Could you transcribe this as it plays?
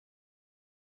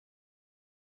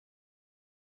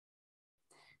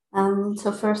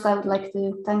So first, I would like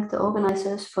to thank the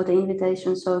organizers for the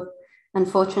invitation. So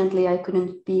unfortunately, I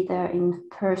couldn't be there in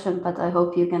person, but I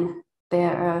hope you can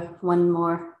bear one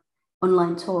more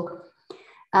online talk.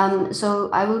 So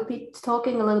I will be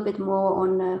talking a little bit more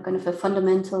on kind of the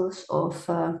fundamentals of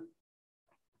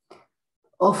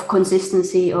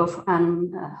consistency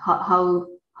and how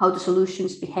the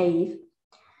solutions behave.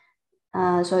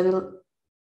 So I will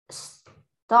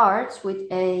start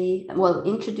with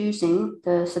introducing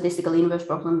the statistical inverse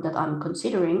problem that I'm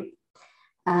considering,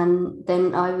 and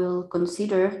then I will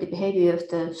consider the behavior of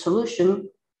the solution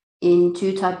in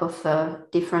two types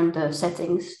of different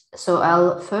settings. So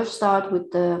I'll first start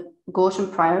with the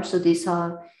Gaussian priors. So these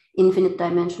are infinite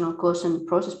dimensional Gaussian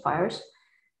process priors.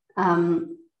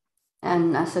 And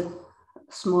as a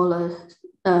smaller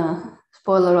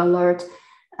spoiler alert,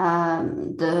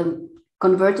 the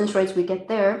convergence rates we get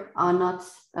there are not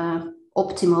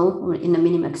optimal in a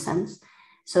minimax sense.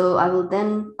 So I will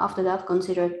then, after that,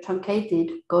 consider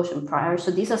truncated Gaussian priors.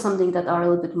 So these are something that are a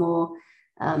little bit more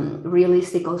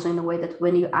realistic also in a way that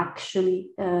when you actually,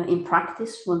 in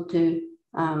practice, want to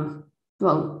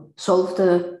solve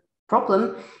the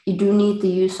problem, you do need to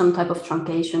use some type of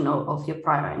truncation of your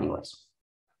prior anyways.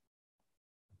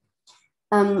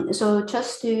 So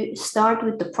just to start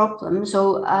with the problem,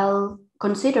 so I'll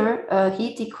consider a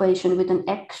heat equation with an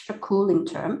extra cooling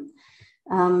term.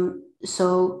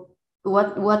 So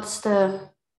what's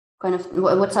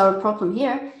our problem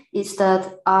here is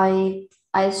that I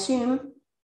assume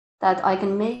that I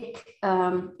can make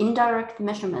indirect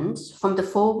measurements from the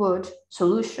forward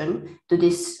solution to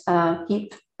this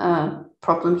heat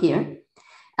problem here.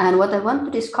 And what I want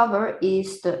to discover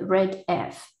is the red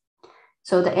f.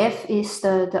 So the f is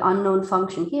the unknown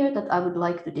function here that I would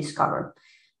like to discover.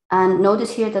 And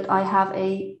notice here that I have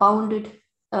a bounded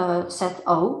set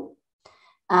O,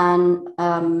 and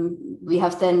we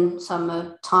have then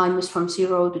some times from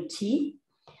 0 to t,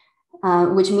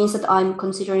 which means that I'm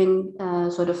considering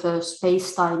sort of a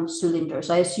space-time cylinder.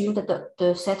 So I assume that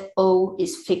the set O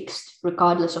is fixed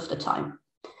regardless of the time.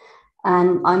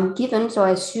 And I'm given, so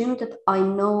I assume that I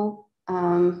know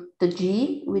the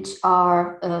G, which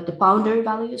are the boundary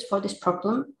values for this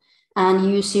problem, and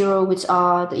U0, which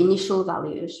are the initial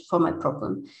values for my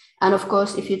problem. And of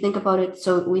course, if you think about it,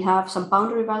 so we have some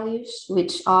boundary values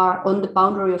which are on the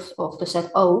boundary of the set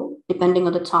O, depending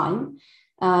on the time.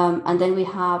 And then we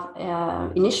have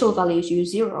initial values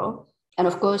U0. And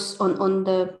of course, on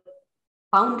the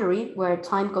boundary where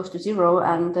time goes to 0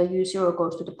 and the U0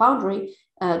 goes to the boundary,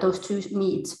 those two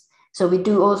meet. So we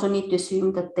do also need to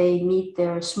assume that they meet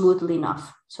there smoothly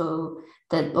enough. So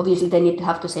that obviously they need to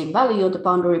have the same value on the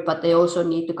boundary, but they also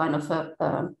need to kind of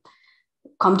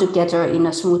come together in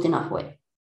a smooth enough way.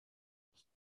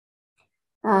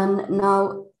 And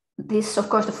now this, of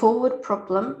course, the forward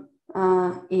problem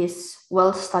is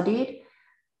well studied.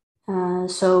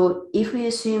 So if we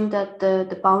assume that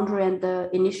the boundary and the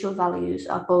initial values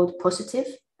are both positive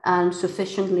and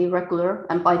sufficiently regular,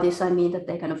 and by this I mean that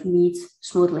they kind of meet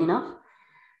smoothly enough.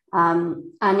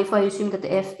 And if I assume that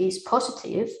the f is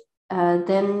positive,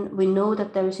 then we know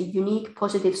that there is a unique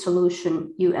positive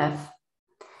solution UF.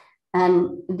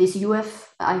 And this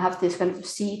UF, I have this kind of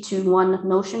C to 1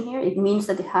 notion here. It means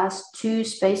that it has 2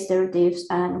 space derivatives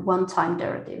and 1 time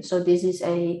derivative. So this is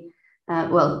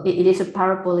it is a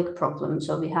parabolic problem.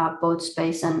 So we have both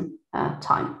space and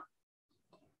time.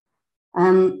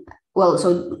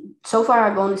 So far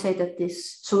I've only said that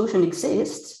this solution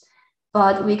exists,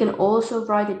 but we can also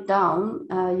write it down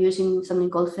using something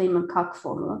called Feynman-Kac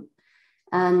formula.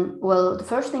 And well, the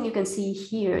first thing you can see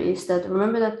here is that,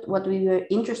 remember that what we were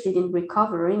interested in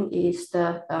recovering is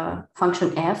the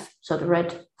function f, so the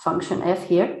red function f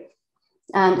here.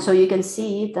 And so you can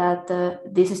see that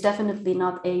this is definitely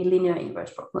not a linear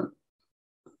inverse problem.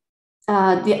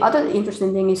 The other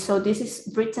interesting thing is, so this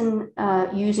is written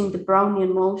using the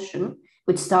Brownian motion,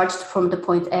 which starts from the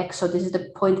point x. So this is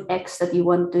the point x that you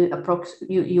want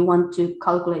to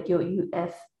calculate your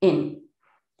UF in.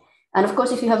 And of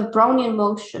course, if you have a Brownian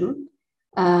motion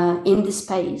in the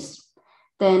space,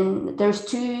 then there's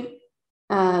 2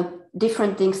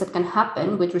 different things that can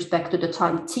happen with respect to the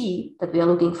time t that we are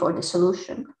looking for the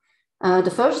solution.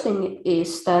 The first thing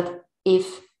is that the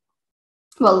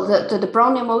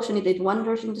Brownian motion, it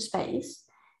wanders in the space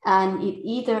and it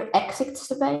either exits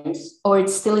the space or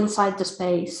it's still inside the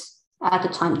space at the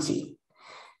time t.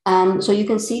 And so you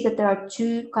can see that there are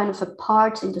 2 kind of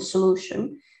parts in the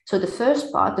solution. So the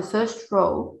first part, the first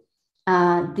row,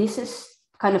 this is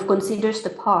kind of considers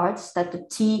the parts that the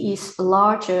t is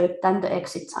larger than the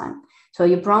exit time. So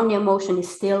your Brownian motion is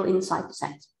still inside the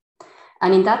set.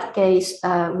 And in that case,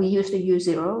 we use the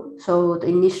U0, so the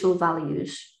initial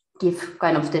values give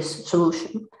kind of this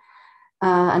solution.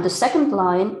 And the second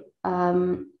line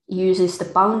uses the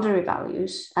boundary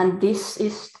values, and this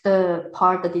is the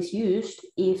part that is used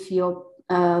if your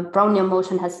Brownian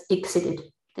motion has exited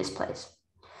this place.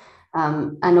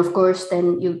 And of course,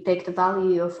 then you take the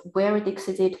value of where it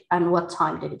exited and what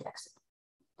time did it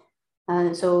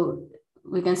exit. So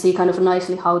we can see kind of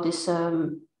nicely how this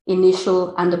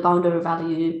initial and the boundary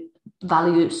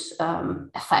values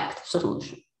affect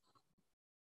solution.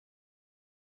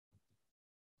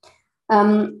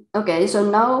 Okay, so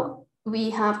now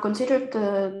we have considered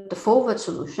the forward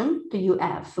solution, the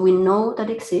UF. We know that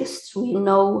exists, we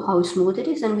know how smooth it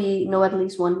is, and we know at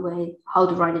least one way how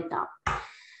to write it down.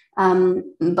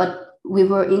 But we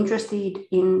were interested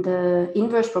in the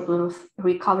inverse problem of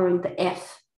recovering the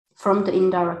F from the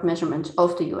indirect measurement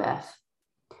of the UF.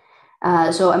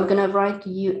 So I'm going to write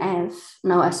UF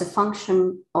now as a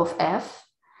function of F.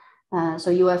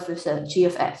 So UF is a G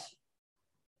of F.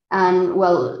 And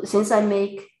well, since I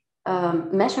make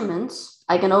measurements,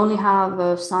 I can only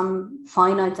have some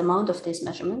finite amount of these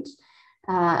measurements.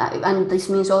 And this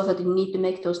means also that you need to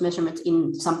make those measurements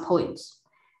in some points.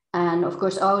 And of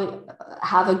course, I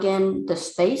have again the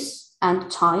space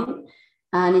and time.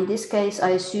 And in this case, I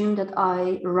assume that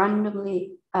I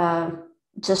randomly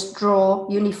just draw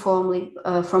uniformly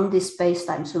from this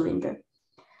space-time cylinder.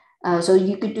 So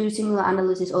you could do similar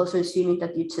analysis also assuming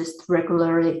that you just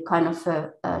regularly kind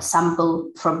of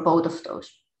sample from both of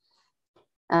those.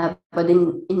 But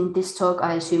in this talk,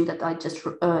 I assume that I just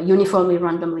uniformly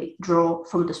randomly draw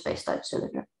from the space-time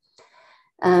cylinder.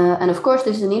 And of course,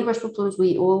 this is an inverse problem.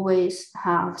 We always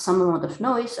have some amount of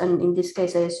noise. And in this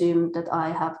case, I assume that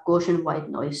I have Gaussian white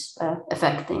noise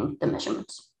affecting the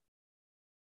measurements.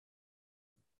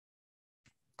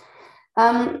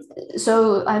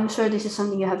 So I'm sure this is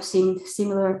something you have seen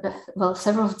similar, well,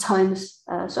 several times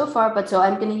so far. But so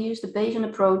I'm going to use the Bayesian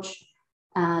approach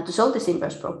to solve this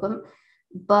inverse problem.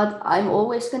 But I'm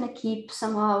always going to keep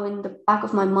somehow in the back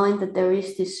of my mind that there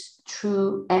is this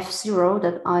true F0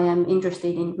 that I am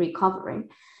interested in recovering.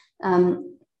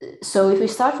 So if we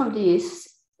start from this,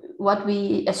 what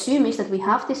we assume is that we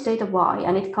have this data Y,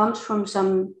 and it comes from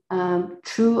some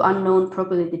true unknown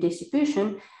probability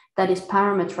distribution that is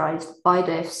parameterized by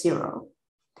the F0.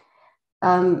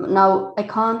 Now,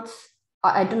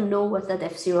 I don't know what that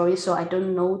F0 is, so I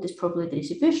don't know this probability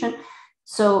distribution.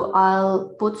 So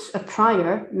I'll put a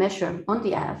prior measure on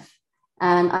the F,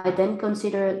 and I then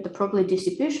consider the probability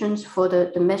distributions for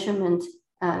the measurement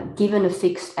given a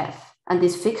fixed F. And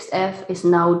this fixed F is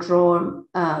now drawn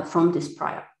from this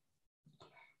prior.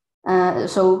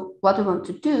 So what we want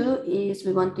to do is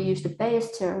we want to use the Bayes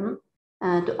theorem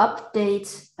to update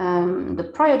the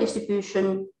prior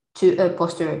distribution to a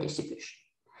posterior distribution.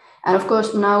 And of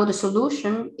course, now the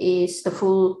solution is the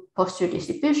full posterior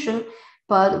distribution.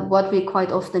 But what we quite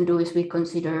often do is we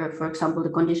consider, for example, the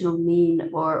conditional mean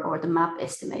or the map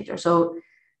estimator. So,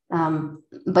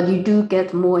 but you do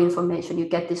get more information. You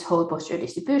get this whole posterior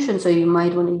distribution. So you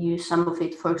might want to use some of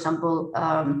it, for example,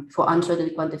 for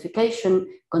uncertainty quantification,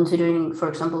 considering, for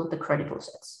example, the credible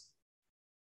sets.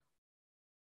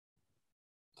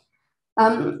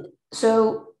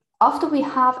 So after we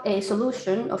have a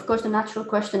solution, of course, the natural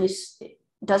question is,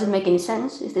 does it make any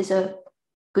sense? Is this a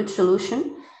good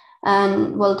solution?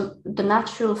 And well, the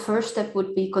natural first step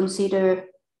would be consider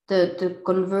the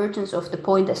convergence of the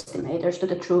point estimators to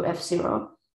the true F0.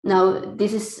 Now,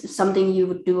 this is something you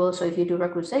would do also if you do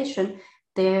regularization.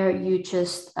 There you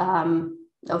just,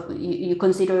 you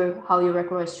consider how your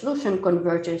regularized solution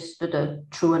converges to the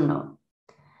true unknown.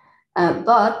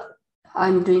 But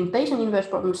I'm doing Bayesian inverse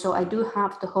problems, so I do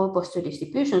have the whole posterior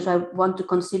distribution. So I want to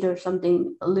consider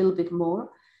something a little bit more.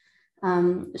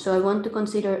 So I want to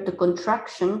consider the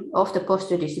contraction of the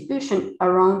posterior distribution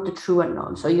around the true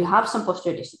unknown. So you have some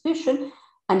posterior distribution,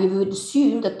 and you would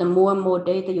assume that the more and more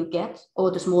data you get,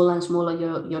 or the smaller and smaller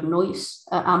your noise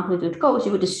amplitude goes,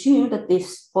 you would assume that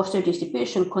this posterior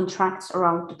distribution contracts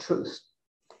around the truth.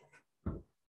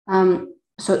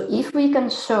 So if we can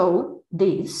show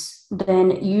this,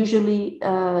 then usually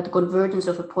the convergence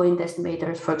of a point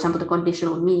estimators, for example, the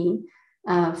conditional mean,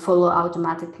 follow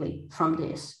automatically from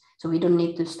this. So we don't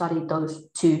need to study those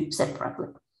two separately.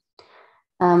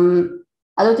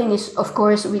 Other thing is, of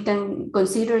course, we can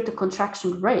consider the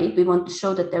contraction rate. We want to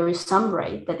show that there is some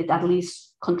rate that it at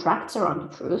least contracts around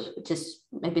the truth, which is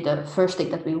maybe the first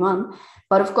thing that we want.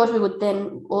 But of course, we would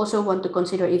then also want to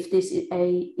consider if this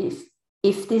is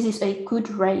if this is a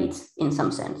good rate in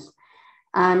some sense.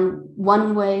 And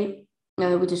one way,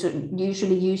 which is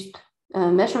usually used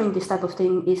measuring this type of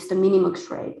thing, is the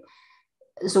minimax rate.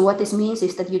 So what this means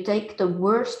is that you take the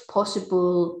worst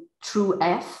possible true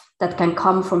f that can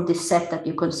come from this set that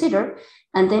you consider,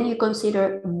 and then you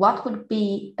consider what would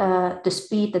be the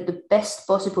speed that the best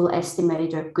possible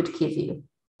estimator could give you.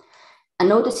 And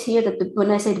notice here that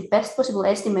when I say the best possible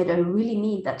estimator, I really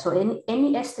mean that. So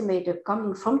any estimator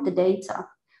coming from the data,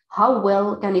 how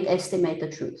well can it estimate the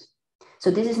truth? So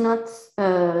this is not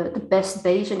the best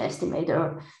Bayesian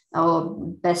estimator or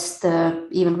best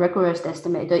even rigorous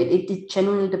estimator. It is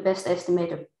genuinely the best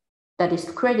estimator that is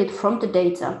created from the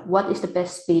data. What is the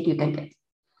best speed you can get,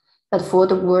 but for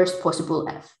the worst possible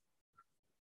f.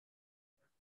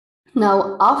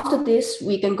 Now, after this,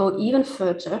 we can go even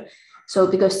further. So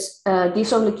because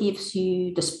this only gives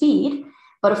you the speed,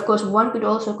 but of course, one could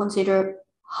also consider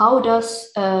how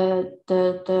does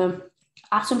the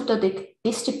asymptotic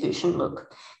distribution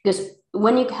look? Because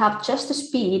when you have just the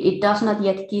speed, it does not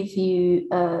yet give you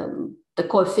the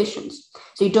coefficients.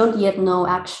 So you don't yet know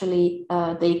actually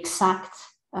the exact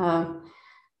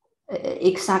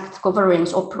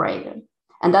covariance operator.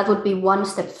 And that would be one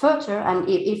step further. And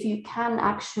if you can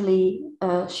actually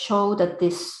show that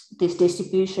this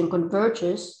distribution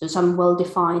converges to some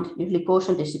well-defined, usually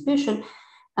Gaussian distribution,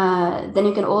 then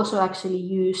you can also actually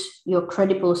use your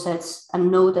credible sets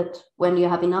and know that when you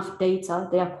have enough data,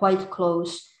 they are quite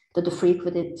close to the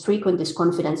frequentist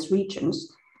confidence regions.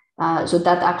 So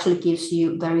that actually gives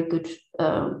you very good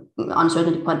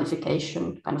uncertainty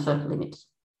quantification kind of a limit.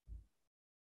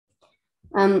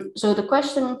 So the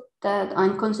question that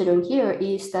I'm considering here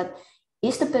is that,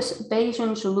 is the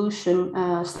Bayesian solution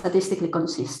statistically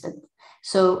consistent?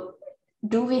 So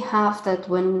do we have that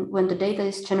when the data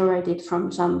is generated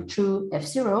from some true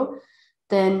F0,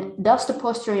 then does the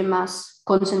posterior mass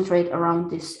concentrate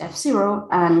around this F0?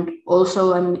 And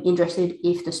also I'm interested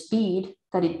if the speed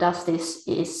that it does this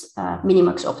is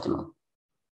minimax optimal.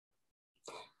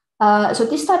 So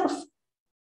this type of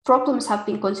problems have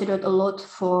been considered a lot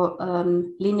for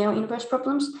linear inverse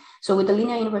problems. So with the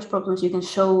linear inverse problems, you can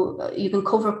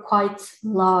cover quite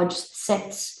large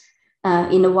sets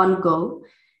in a one go.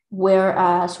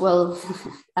 Whereas, well,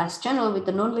 as general with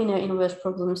the nonlinear inverse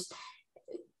problems,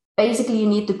 basically you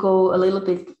need to go a little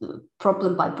bit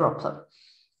problem by problem.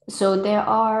 So there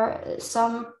are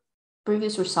some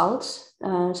previous results.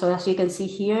 So as you can see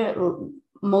here,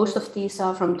 most of these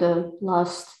are from the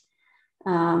last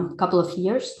couple of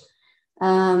years.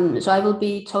 So I will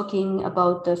be talking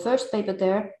about the first paper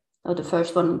there, or the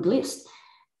first one on the list.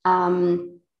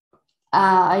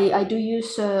 I do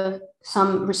use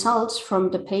some results from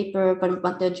the paper by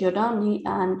Matteo Giordani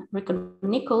and Rico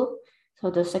Nickel, so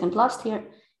the second last here,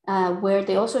 where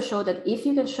they also show that if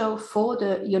you can show for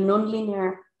your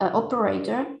nonlinear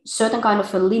operator certain kind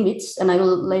of limits, and I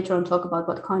will later on talk about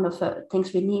what kind of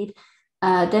things we need,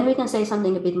 then we can say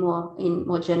something a bit more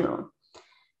general.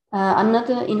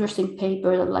 Another interesting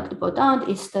paper that I'd like to put down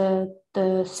is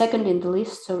the second in the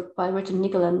list, so by Richard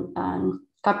Nickel and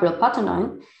Gabriel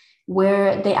Paternine,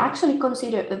 where they actually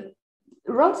consider a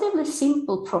relatively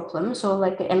simple problem, so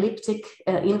like an elliptic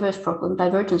inverse problem,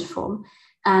 divergence form,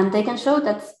 and they can show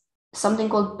that something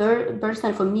called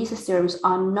Bernstein for Mises theorems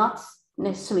are not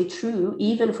necessarily true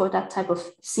even for that type of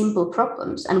simple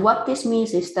problems. And what this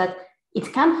means is that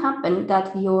it can happen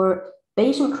that your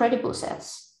Bayesian credible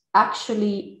sets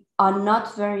actually are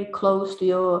not very close to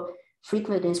your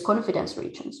frequentist confidence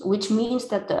regions, which means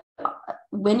that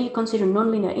when you consider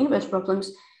nonlinear inverse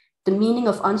problems, the meaning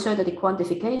of uncertainty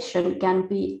quantification can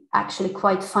be actually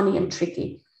quite funny and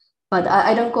tricky. But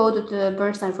I don't go to the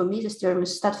Bernstein for Mises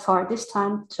theorems that far this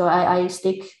time, so I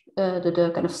stick to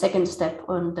the kind of second step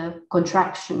on the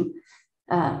contraction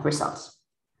results.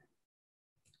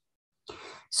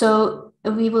 So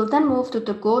we will then move to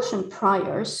the Gaussian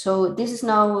priors. So this is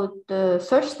now the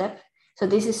first step. So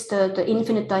this is the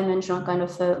infinite dimensional kind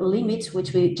of limits,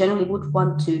 which we generally would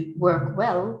want to work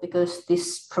well, because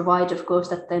this provides, of course,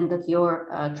 that then that your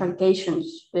truncations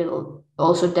will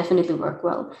also definitely work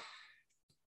well.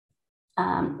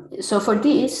 So for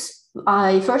this,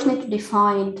 I first need to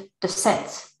define the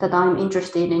set that I'm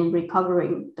interested in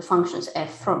recovering the functions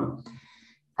f from.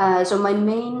 So my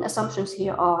main assumptions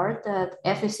here are that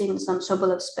f is in some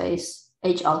Sobolev space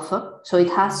H alpha. So it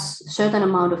has a certain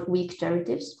amount of weak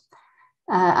derivatives.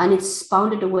 And it's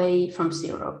bounded away from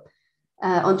zero.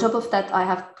 On top of that, I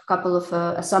have a couple of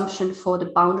assumptions for the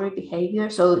boundary behavior.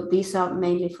 So these are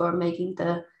mainly for making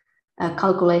the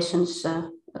calculations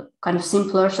kind of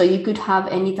simpler. So you could have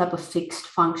any type of fixed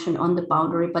function on the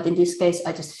boundary, but in this case,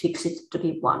 I just fix it to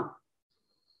be one.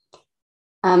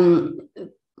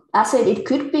 As I said, it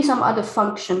could be some other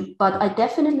function, but I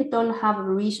definitely don't have a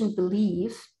reason to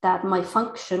believe that my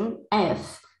function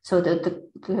f, so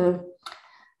the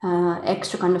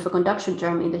extra kind of a conduction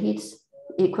term in the heat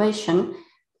equation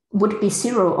would be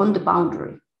 0 on the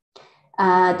boundary.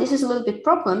 This is a little bit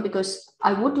problem because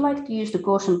I would like to use the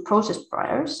Gaussian process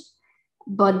priors,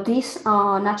 but these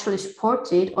are naturally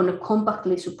supported on a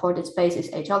compactly supported spaces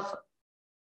H alpha.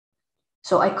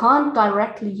 So I can't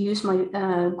directly use my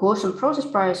Gaussian process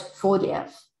priors for the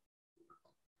F.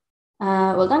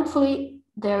 Well, thankfully,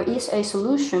 there is a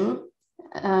solution,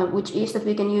 which is that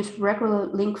we can use regular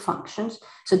link functions.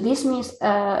 So this means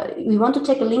we want to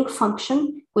take a link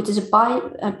function, which is a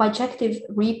bijective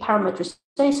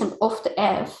reparameterization of the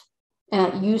F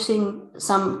using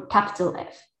some capital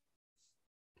F.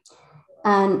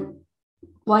 And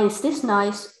why is this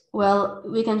nice? Well,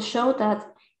 we can show that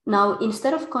now,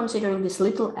 instead of considering this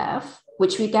little f,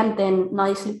 which we can then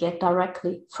nicely get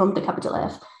directly from the capital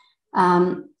F,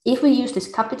 if we use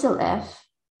this capital F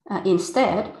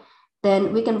instead,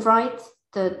 then we can write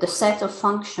the set of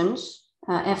functions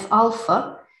f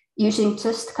alpha using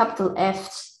just capital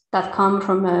F's that come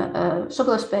from a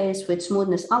Sobolev space with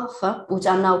smoothness alpha, which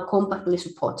are now compactly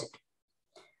supported.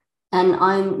 And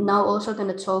I'm now also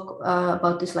going to talk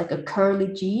about this like a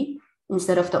curly G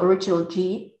instead of the original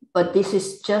G, but this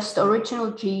is just the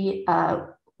original G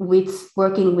with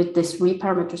working with this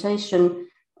reparameterization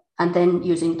and then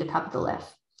using the capital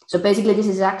F. So basically this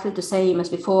is exactly the same as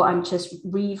before. I'm just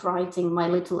rewriting my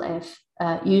little f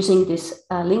using this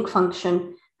link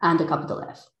function and the capital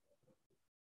F.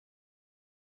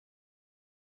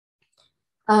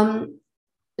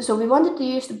 So we wanted to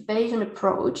use the Bayesian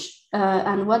approach,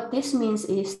 and what this means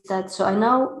is that, so I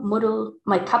now model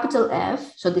my capital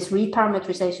F, so this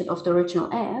reparameterization of the original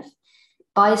F,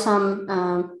 by some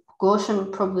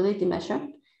Gaussian probability measure,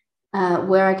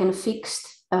 where I can fix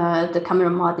the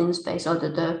Cameron-Martin space or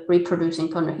the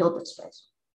reproducing Kerner-Hilbert space.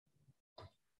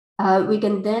 We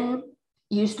can then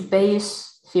use the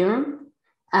Bayes theorem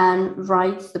and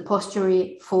write the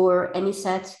posteriori for any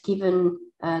set given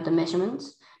the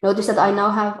measurements. Notice that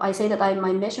I say that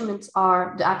my measurements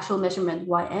are the actual measurement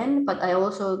yn, but I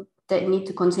also need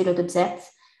to consider the z,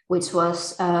 which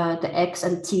was the x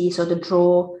and t, so the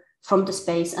draw from the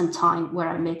space and time where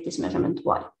I make this measurement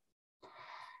y.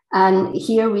 And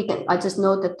here I just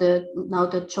note that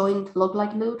the joint log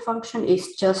likelihood function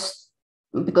is just,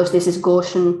 because this is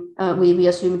Gaussian, we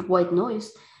assumed white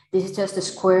noise, this is just a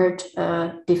squared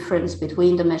difference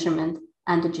between the measurement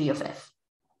and the g of f.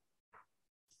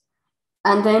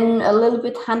 And then a little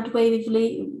bit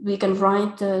hand-wavily, we can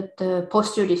write the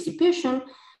posterior distribution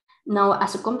now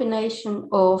as a combination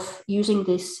of using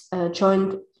this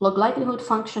joint log likelihood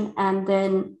function and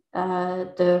then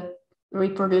the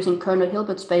reproducing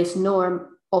Kerner-Hilbert space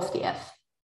norm of the f.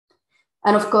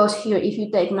 And of course, here, if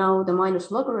you take now the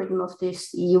minus logarithm of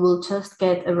this, you will just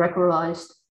get a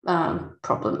regularized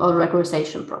problem or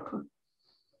regularization problem.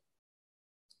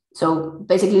 So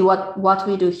basically what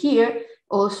we do here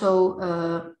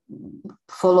also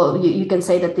follow, you can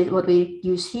say that what we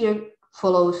use here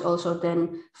follows also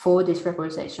then for these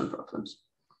regularization problems.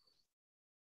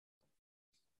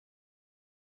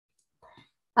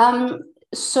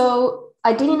 So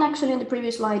I didn't actually in the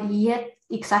previous slide yet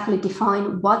exactly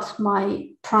define what my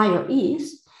prior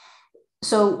is.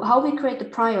 So how we create the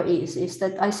prior is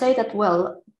that I say that,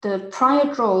 well, the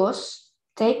prior draws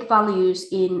take values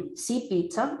in C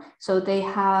beta, so they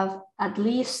have at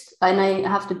least, and I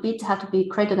have the beta have to be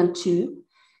greater than 2.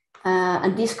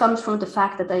 And this comes from the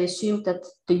fact that I assumed that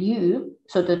the U,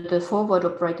 so the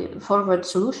forward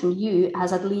solution U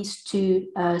has at least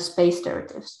 2 space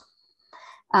derivatives.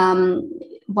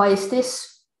 Why is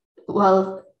this?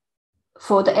 Well,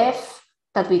 for the f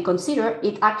that we consider,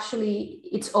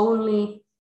 it's only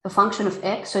a function of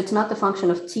x, so it's not a function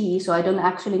of t, so I don't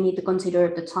actually need to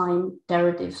consider the time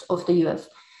derivatives of the UF.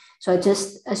 So I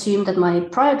just assume that my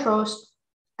prior draws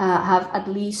have at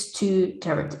least 2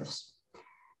 derivatives.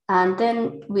 And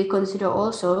then we consider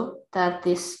also that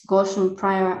this Gaussian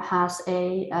prior has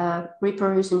a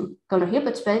reproducing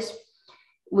Kerner-Hilbert space,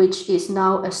 which is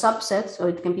now a subset, so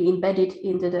it can be embedded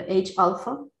into the H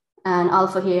alpha, and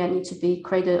alpha here needs to be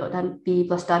greater than b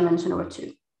plus dimension over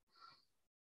 2.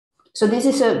 So this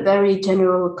is a very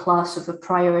general class of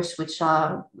priors, which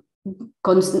are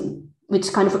constant,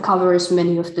 which kind of covers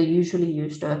many of the usually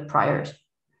used priors.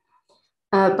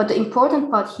 But the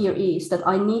important part here is that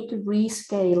I need to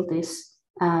rescale this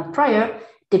prior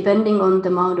depending on the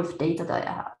amount of data that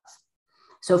I have.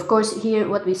 So of course, here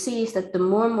what we see is that the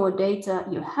more and more data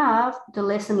you have, the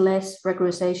less and less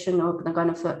regularization or the kind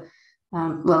of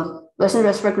less and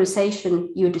less regularization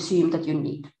you'd assume that you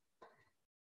need.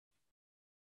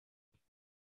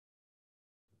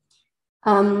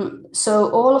 So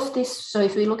all of this, so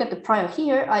if we look at the prior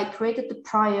here, I created the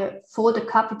prior for the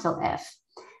capital F.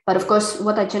 But of course,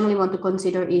 what I generally want to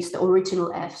consider is the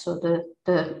original F, so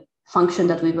the function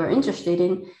that we were interested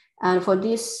in. And for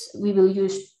this, we will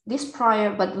use this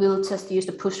prior, but we'll just use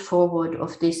the push forward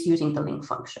of this using the link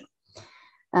function.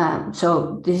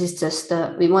 So this is just,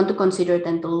 we want to consider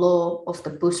then the law of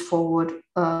the push forward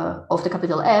of the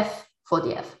capital F for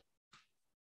the F.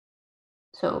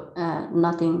 So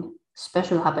nothing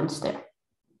special happens there.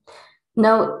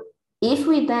 Now, if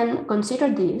we then consider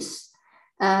this,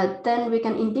 then we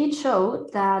can indeed show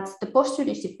that the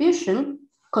posterior distribution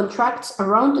contracts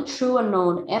around the true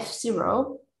unknown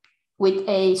F0 with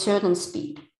a certain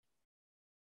speed.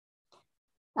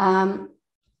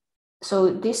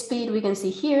 So this speed we can see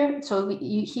here. So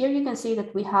here you can see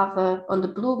that we have on the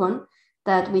blue one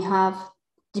that we have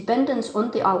dependence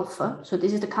on the alpha. So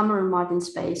this is the Cameron-Martin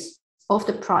space of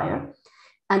the prior.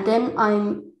 And then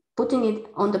I'm putting it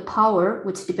on the power,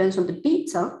 which depends on the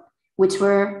beta, which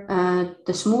were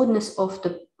the smoothness of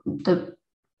the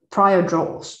prior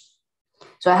draws.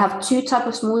 So I have two types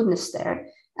of smoothness there.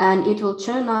 And it will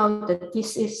turn out that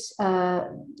this is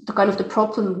the kind of the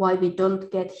problem why we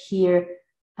don't get here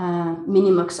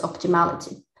minimax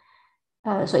optimality.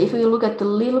 So if we look at a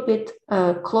little bit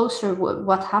closer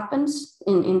what happens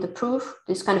in the proof,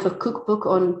 this kind of a cookbook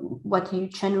on what you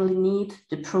generally need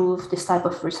to prove this type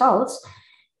of results,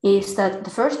 is that the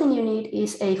first thing you need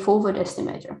is a forward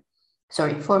estimate.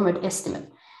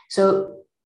 So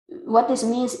what this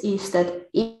means is that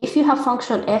if you have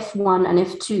function f1 and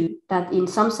f2 that in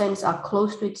some sense are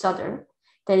close to each other,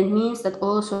 then it means that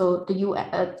also the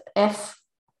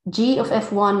g of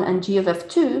f1 and g of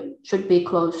f2 should be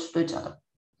close to each other.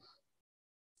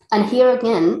 And here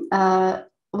again,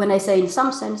 when I say in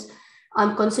some sense,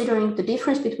 I'm considering the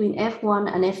difference between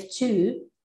f1 and f2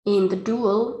 in the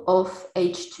dual of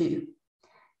h2.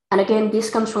 And again, this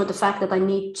comes from the fact that I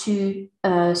need two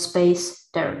space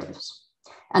derivatives.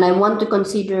 And I want to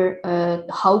consider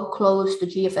how close the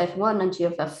g of f1 and g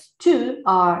of f2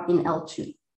 are in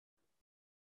L2.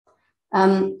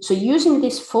 So using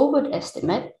this forward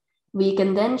estimate, we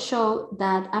can then show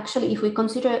that actually if we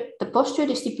consider the posterior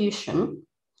distribution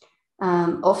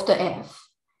of the F,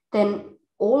 then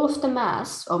all of the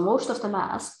mass or most of the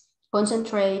mass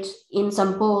concentrates in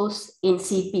some balls in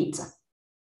C beta.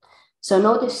 So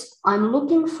notice I'm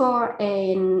looking for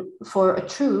a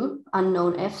true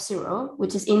unknown F0,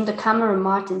 which is in the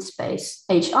Cameron-Martin space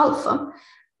H alpha,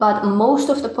 but most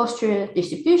of the posterior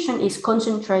distribution is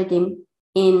concentrating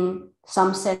in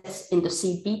some sets in the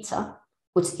C beta,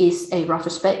 which is a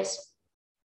rougher space.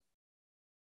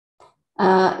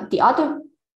 The other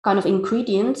kind of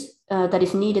ingredient that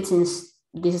is needed, since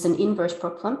this is an inverse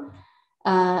problem,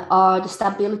 are the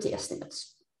stability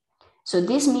estimates. So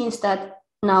this means that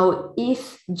now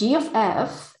if g of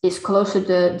f is close to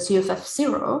the g of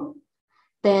f0,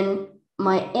 then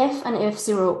my f and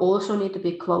f0 also need to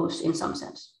be close in some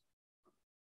sense.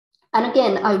 And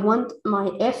again, I want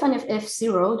my f and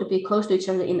f0 to be close to each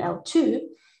other in L2.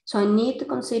 So I need to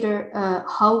consider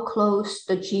how close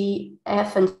the g,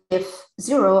 f, and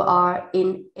f0 are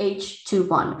in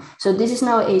H21. So this is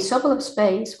now a Sobolev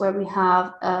space where we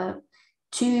have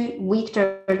two weak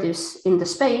derivatives in the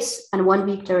space and one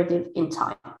weak derivative in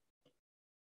time.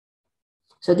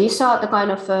 So these are the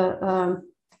kind of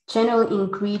general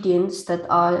ingredients that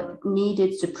are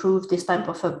needed to prove this type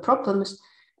of problems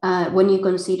when you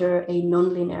consider a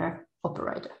nonlinear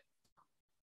operator.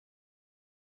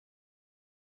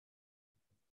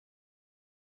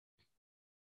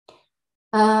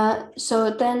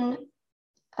 So then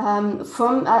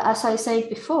from, as I said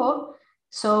before,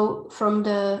 so from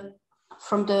the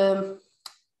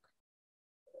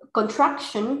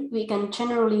contraction, we can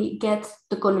generally get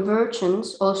the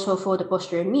convergence also for the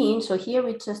posterior mean. So here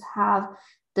we just have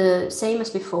the same as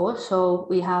before. So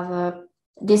we have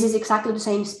this is exactly the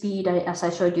same speed as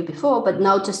I showed you before, but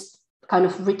now just kind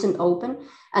of written open.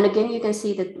 And again, you can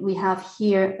see that we have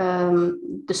here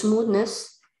the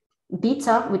smoothness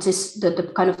beta, which is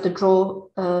the kind of the draw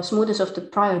smoothness of the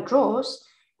prior draws,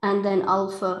 and then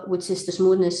alpha, which is the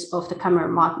smoothness of the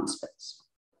Cameron-Martin space.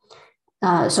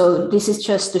 So this is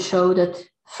just to show that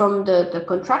from the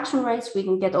contraction rates, we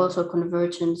can get also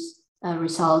convergence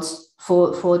results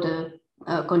for the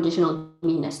conditional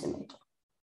mean estimator.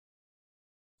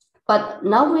 But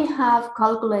now we have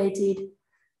calculated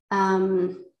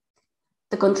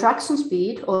the contraction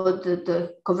speed or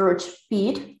the converged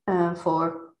speed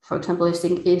for example, is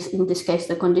in this case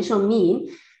the conditional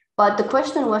mean. But the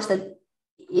question was that,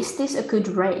 is this a good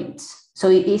rate? So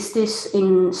is this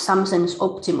in some sense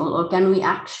optimal, or can we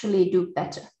actually do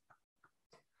better?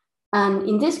 And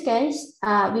in this case,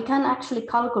 we can actually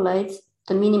calculate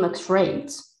the minimax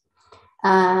rates.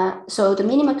 So the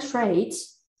minimax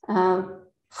rates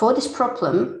for this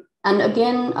problem, and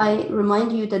again, I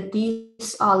remind you that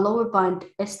these are lower bound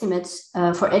estimates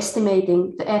for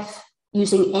estimating the F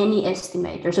using any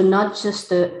estimator, so not just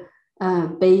the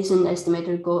Bayesian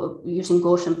estimator using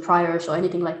Gaussian priors or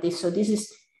anything like this. So this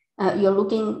is, you're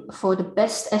looking for the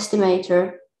best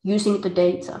estimator using the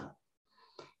data.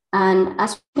 And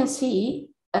as you can see,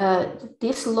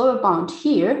 this lower bound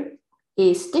here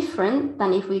is different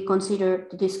than if we consider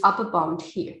this upper bound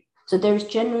here. So there's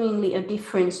genuinely a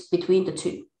difference between the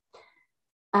two.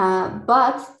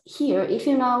 But here, if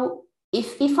you now,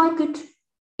 if I could,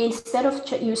 instead of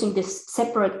using this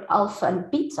separate alpha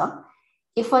and beta,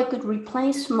 if I could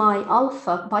replace my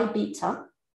alpha by beta,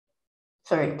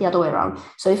 sorry, the other way around.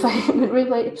 So if I could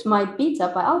replace my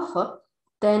beta by alpha,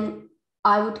 then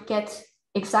I would get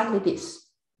exactly this.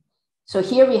 So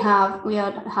here we have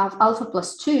alpha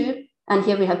plus 2, and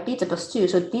here we have beta plus 2.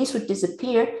 So these would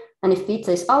disappear, and if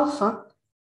beta is alpha,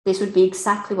 this would be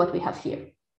exactly what we have here.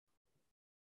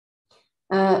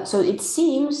 So it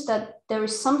seems that there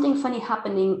is something funny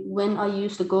happening when I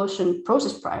use the Gaussian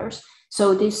process priors.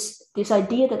 So this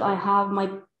idea that I have my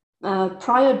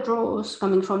prior draws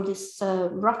coming from this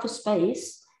rougher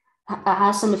space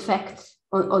has an effect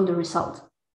on the result.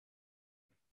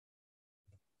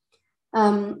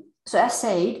 So as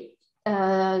said,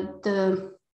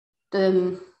 the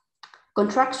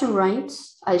contraction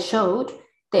rates I showed,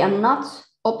 they are not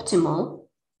optimal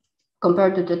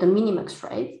compared to the minimax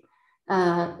rate,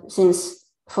 since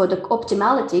for the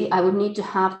optimality, I would need to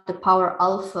have the power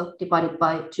alpha divided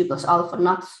by 2 plus alpha,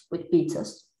 not with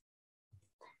betas.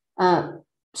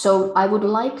 So I would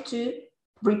like to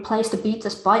replace the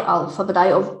betas by alpha, but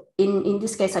in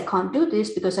this case, I can't do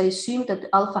this because I assume that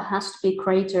alpha has to be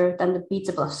greater than the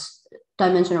beta plus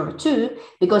dimension over 2,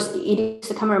 because it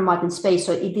is a Cameron-Martin space,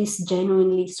 so it is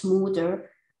genuinely smoother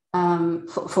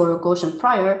for a Gaussian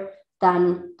prior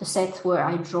than the set where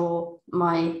I draw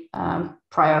my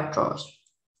prior draws.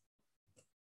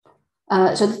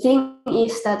 So the thing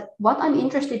is that what I'm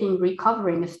interested in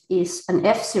recovering is an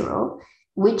F0,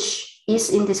 which is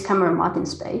in this Cameron-Martin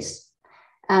space.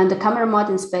 And the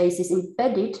Cameron-Martin space is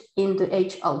embedded in the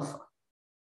H alpha.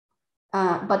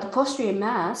 But the posterior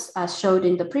mass, as showed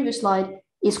in the previous slide,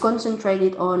 is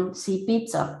concentrated on C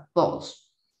beta balls.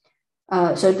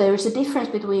 So there is a difference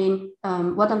between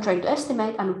what I'm trying to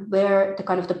estimate and where the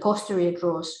kind of the posterior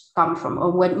draws come from,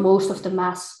 or when most of the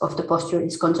mass of the posterior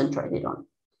is concentrated on.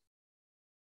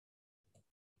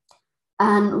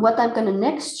 And what I'm going to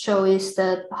next show is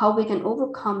that how we can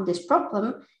overcome this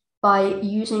problem by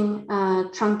using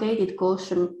truncated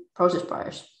Gaussian process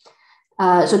priors.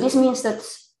 So this means that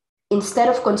instead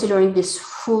of considering this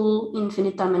full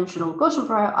infinite dimensional Gaussian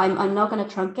prior, I'm now going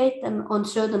to truncate them on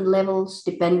certain levels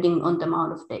depending on the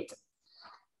amount of data.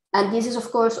 And this is,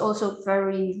 of course, also a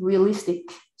very realistic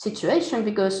situation,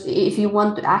 because if you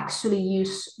want to actually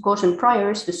use Gaussian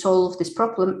priors to solve this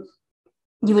problem,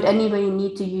 you would anyway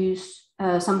need to use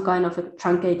some kind of a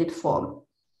truncated form.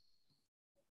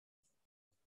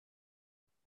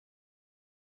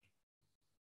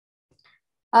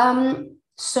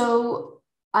 So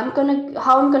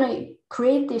how I'm gonna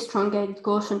create these truncated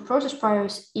Gaussian process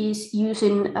priors is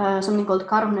using something called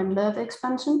Karhunen-Loewe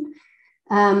expansion.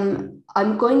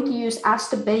 I'm going to use as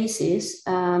the basis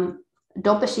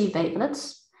Doppler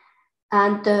wavelets,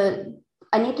 and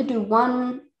I need to do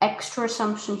one extra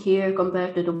assumption here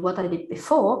compared to what I did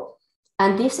before,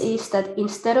 and this is that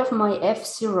instead of my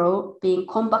F0 being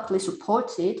compactly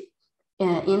supported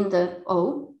in the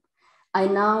O, I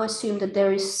now assume that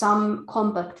there is some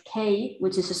compact K,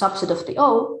 which is a subset of the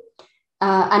O,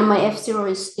 and my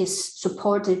F0 is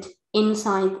supported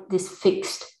inside this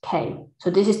fixed K.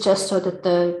 So this is just so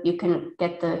that you can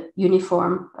get the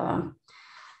uniform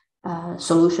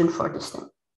solution for this thing.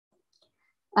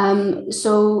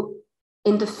 So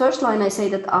in the first line, I say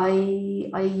that I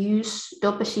use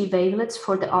Doppler wavelets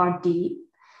for the RD,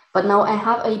 but now I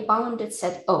have a bounded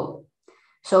set O.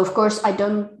 So of course, I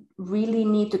don't really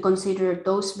need to consider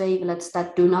those wavelets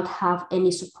that do not have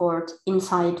any support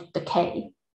inside the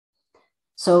K.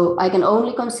 So I can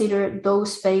only consider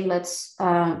those wavelets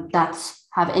that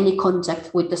have any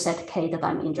contact with the set K that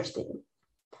I'm interested in.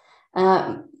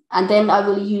 And then I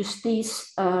will use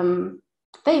these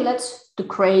wavelets to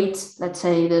create, let's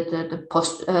say,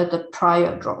 the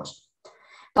prior draws.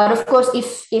 But of course,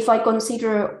 if I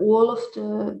consider all of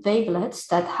the wavelets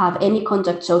that have any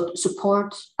contact, so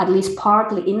support at least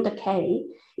partly in the K,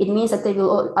 it means that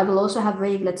I will also have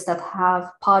wavelets that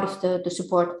have part of the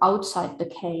support outside the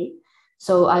K.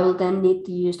 So I will then need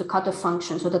to use the cutoff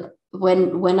function so that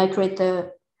when I create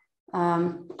the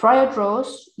prior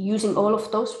draws using all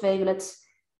of those wavelets,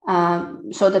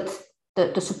 so that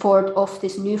the support of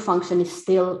this new function is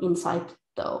still inside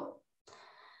the O.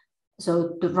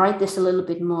 So to write this a little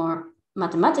bit more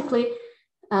mathematically,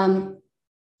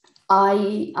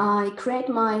 I create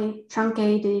my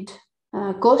truncated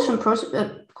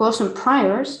Gaussian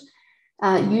priors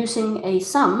using a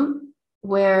sum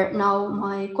where now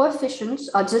my coefficients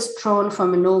are just drawn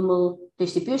from a normal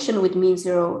distribution with mean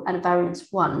 0 and variance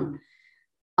 1.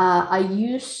 I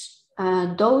use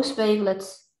those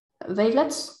wavelets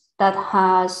that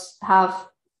have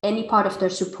any part of their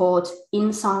support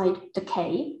inside the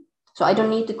K. So I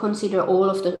don't need to consider all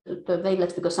of the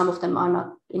wavelets because some of them are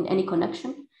not in any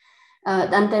connection.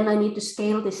 And then I need to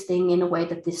scale this thing in a way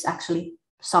that this actually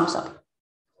sums up.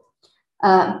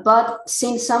 But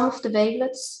since some of the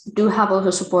wavelets do have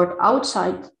also support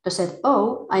outside the set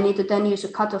O, I need to then use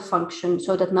a cutoff function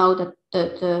so that now that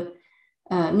the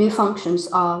new functions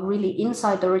are really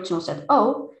inside the original set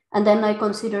O, and then I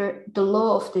consider the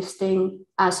law of this thing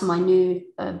as my new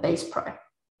base prior.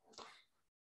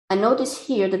 I notice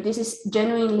here that this is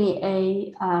genuinely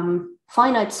a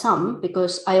finite sum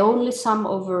because I only sum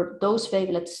over those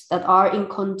wavelets that are in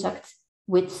contact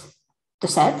with the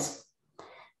set.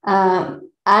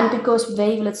 And because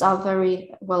wavelets are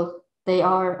very, well, they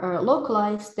are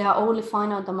localized, there are only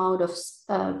finite amount of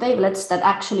wavelets that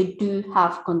actually do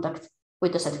have contact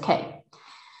with the set K.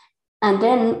 And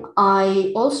then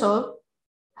I also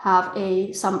have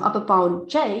some upper bound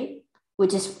J,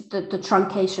 which is the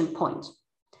truncation point.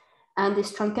 And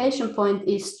this truncation point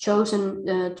is chosen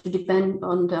to depend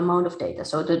on the amount of data.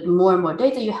 So the more and more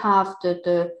data you have,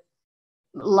 the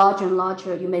larger and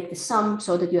larger you make the sum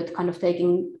so that you're kind of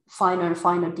taking finer and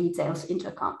finer details into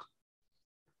account.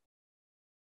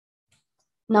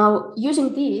 Now,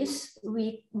 using these,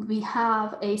 we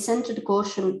have a centered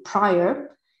Gaussian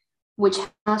prior, which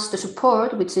has the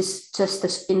support, which is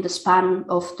just in the span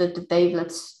of the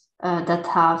wavelets that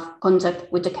have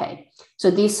contact with the K. So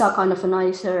these are kind of a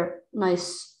nice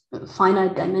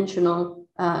finite dimensional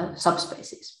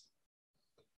subspaces.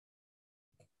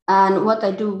 And what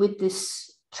I do with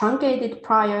this truncated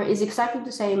prior is exactly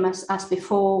the same as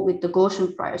before with the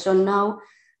Gaussian prior. So now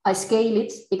I scale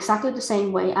it exactly the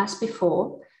same way as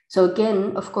before. So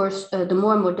again, of course, the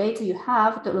more and more data you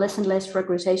have, the less and less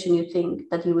regularization you think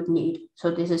that you would need.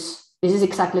 So this is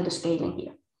exactly the scaling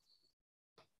here.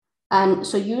 And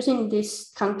so using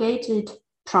this truncated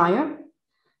prior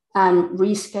and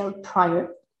rescaled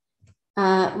prior,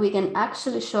 we can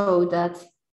actually show that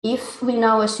if we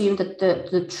now assume that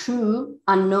the true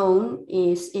unknown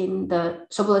is in the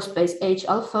Sobolev space H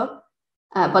alpha,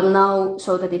 but now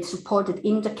so that it's supported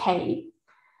in the K,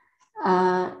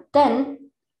 then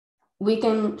we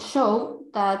can show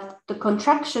that the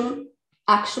contraction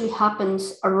actually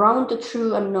happens around the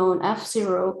true unknown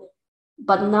F0,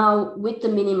 but now with the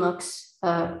minimax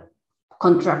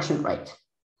contraction rate.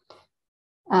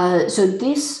 So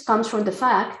this comes from the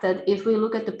fact that if we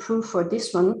look at the proof for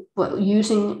this one,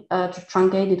 using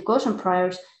truncated Gaussian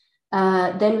priors,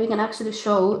 then we can actually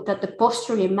show that the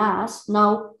posterior mass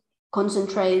now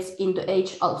concentrates into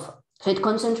H alpha. So it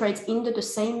concentrates into the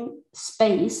same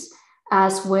space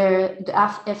as where the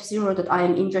F0 that I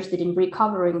am interested in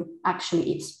recovering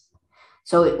actually is.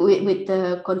 So with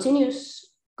the continuous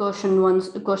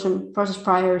Gaussian process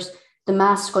priors, the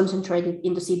mass concentrated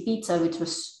in the C beta, which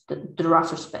was the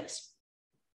rougher space.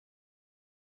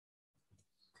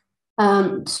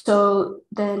 So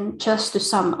then just to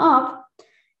sum up,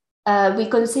 we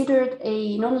considered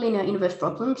a nonlinear inverse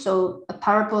problem, so a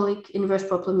parabolic inverse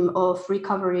problem of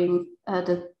recovering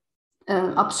the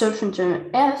absorption term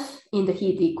F in the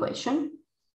heat equation.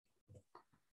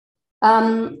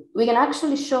 We can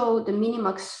actually show the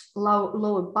minimax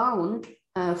lower bound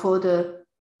for the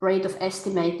rate of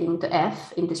estimating the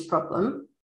F in this problem.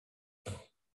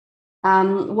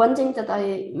 One thing that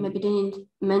I maybe didn't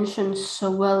mention so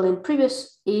well in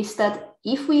previous is that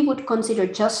if we would consider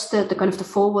just the kind of the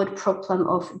forward problem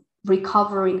of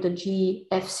recovering the G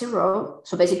F0,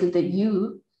 so basically the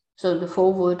U, so the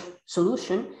forward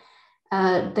solution,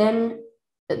 then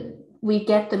we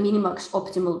get the minimax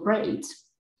optimal rate.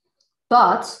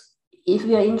 But if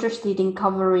we are interested in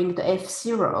covering the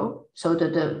F0, so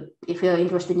if we are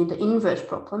interested in the inverse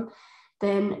problem,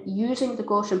 then using the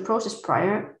Gaussian process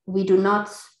prior, we do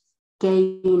not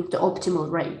gain the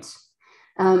optimal rate.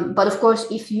 But of course,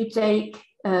 if you take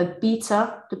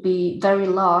beta to be very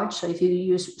large, so if you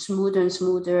use smoother and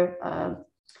smoother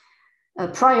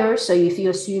priors, so if you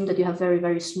assume that you have very,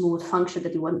 very smooth function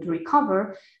that you want to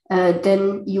recover,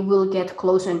 then you will get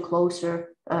closer and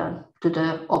closer to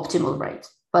the optimal rate.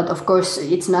 But of course,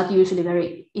 it's not usually a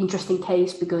very interesting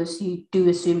case because you do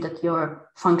assume that your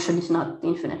function is not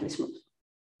infinitely smooth.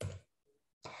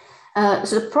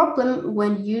 So the problem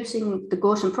when using the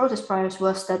Gaussian process priors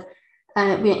was that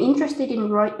we are interested in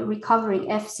recovering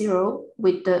F0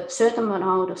 with the certain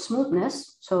amount of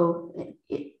smoothness. So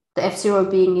the F0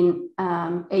 being in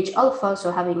H alpha,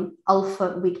 so having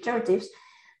alpha weak derivatives,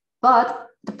 but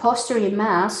the posterior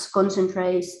mass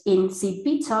concentrates in C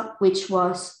beta, which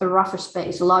was a rougher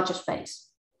space, a larger space.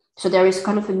 So there is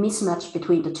kind of a mismatch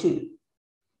between the two.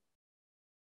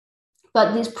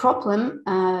 But this problem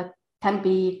can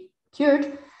be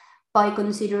cured by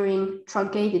considering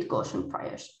truncated Gaussian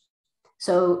priors.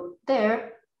 So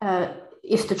there,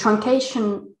 if the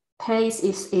truncation pace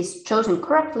is chosen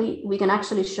correctly, we can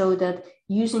actually show that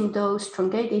using those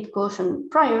truncated Gaussian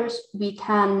priors, we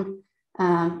can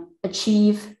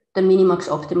achieve the minimax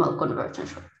optimal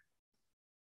convergence rate.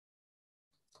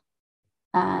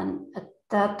 And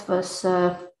that was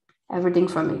everything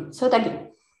from me. So thank you.